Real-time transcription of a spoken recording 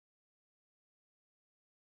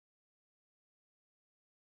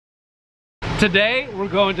Today, we're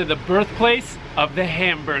going to the birthplace of the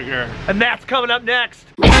hamburger. And that's coming up next.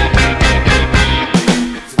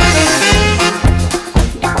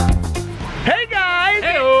 Hey guys!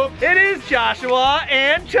 Hey-o. It is Joshua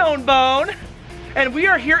and Tonebone, and we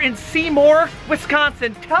are here in Seymour,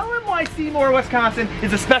 Wisconsin. Tell them why Seymour, Wisconsin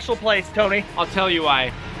is a special place, Tony. I'll tell you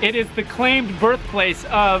why. It is the claimed birthplace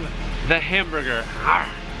of the hamburger.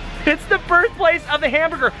 It's the birthplace of the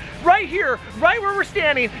hamburger. Right here, right where we're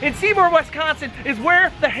standing in Seymour, Wisconsin is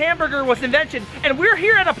where the hamburger was invented. And we're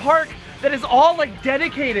here at a park that is all like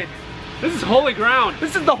dedicated. This is holy ground.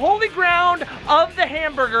 This is the holy ground of the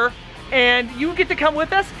hamburger. And you get to come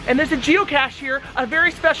with us. And there's a geocache here, a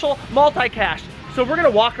very special multi-cache. So we're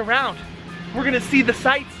gonna walk around. We're gonna see the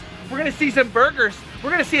sights. We're gonna see some burgers.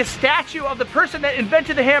 We're gonna see a statue of the person that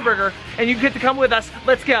invented the hamburger, and you get to come with us.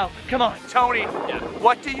 Let's go. Come on. Tony,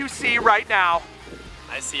 What do you see right now?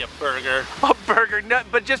 I see a burger. A burger, no,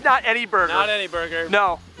 but just not any burger. Not any burger.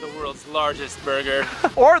 No. The world's largest burger.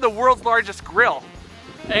 Or the world's largest grill.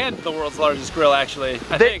 And the world's largest grill, actually.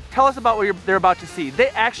 I think. Tell us about what they're about to see. They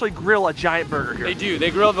actually grill a giant burger here. They do. They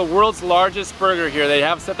grill the world's largest burger here. They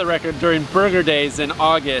have set the record during Burger Days in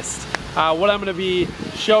August. What I'm going to be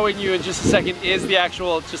showing you in just a second is the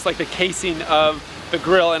actual, just like the casing of the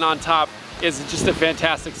grill, and on top is just a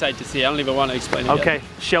fantastic sight to see. I don't even want to explain it Okay, yet.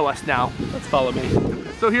 show us now. Let's follow me.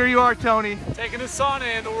 So here you are, Tony. Taking a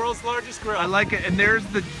sauna in the world's largest grill. I like it, and there's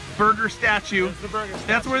the burger statue. There's the burger statue.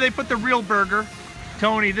 That's where they put the real burger.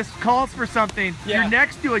 Tony, this calls for something. Yeah. You're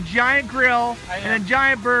next to a giant grill and a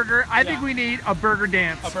giant burger. I think we need a burger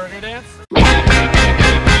dance. A burger dance?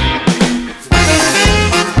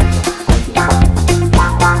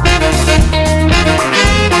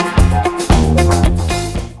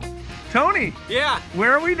 Tony, Yeah.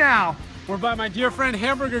 where are we now? We're by my dear friend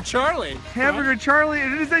Hamburger Charlie. Hamburger Charlie,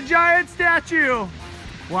 and it is a giant statue.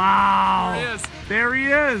 Wow. There he is. There he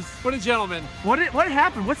is. What a gentleman. What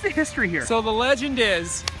happened? What's the history here? So the legend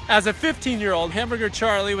is, as a 15-year-old, Hamburger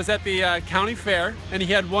Charlie was at the county fair, and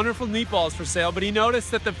he had wonderful meatballs for sale, but he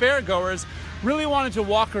noticed that the fairgoers really wanted to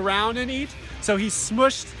walk around and eat, so he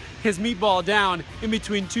smushed his meatball down in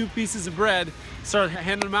between two pieces of bread, started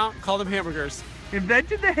handing them out, called them hamburgers.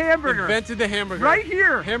 Invented the hamburger. Invented the hamburger. Right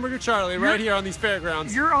here. Hamburger Charlie, right here on these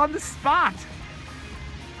fairgrounds. You're on the spot.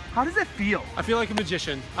 How does it feel? I feel like a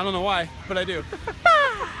magician. I don't know why, but I do.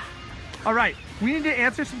 All right, we need to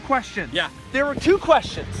answer some questions. Yeah. There were two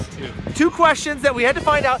questions. Two questions that we had to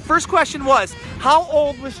find out. First question was, how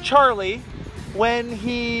old was Charlie when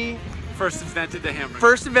he First invented the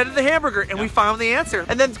hamburger. And we found the answer.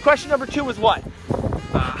 And then question number two was what?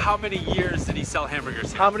 How many years did he sell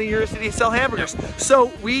hamburgers? How many years did he sell hamburgers?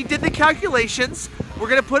 So we did the calculations. We're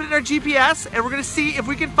gonna put it in our GPS and we're gonna see if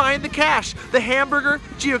we can find the cache, the hamburger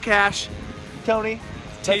geocache. Tony,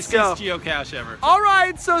 Tastiest geocache ever. All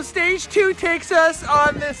right, so stage 2 takes us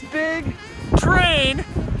on this big train,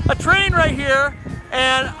 a train right here,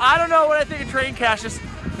 and I don't know what I think of train caches.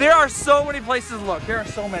 There are so many places to look. There are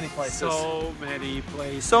so many places. So many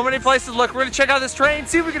places. So many places to look. We're gonna check out this train,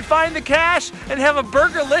 see if we can find the cache, and have a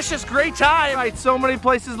burgerlicious great time. Right, so many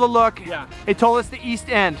places to look. Yeah. It told us the East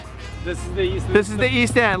End. This is the East. This is the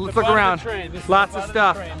East End. Let's look around. Lots of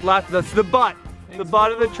stuff. That's the butt. The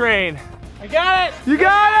butt of the train. I got it! You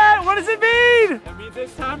got it! What does it mean? That means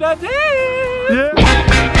it's time to dance!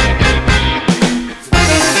 Yeah.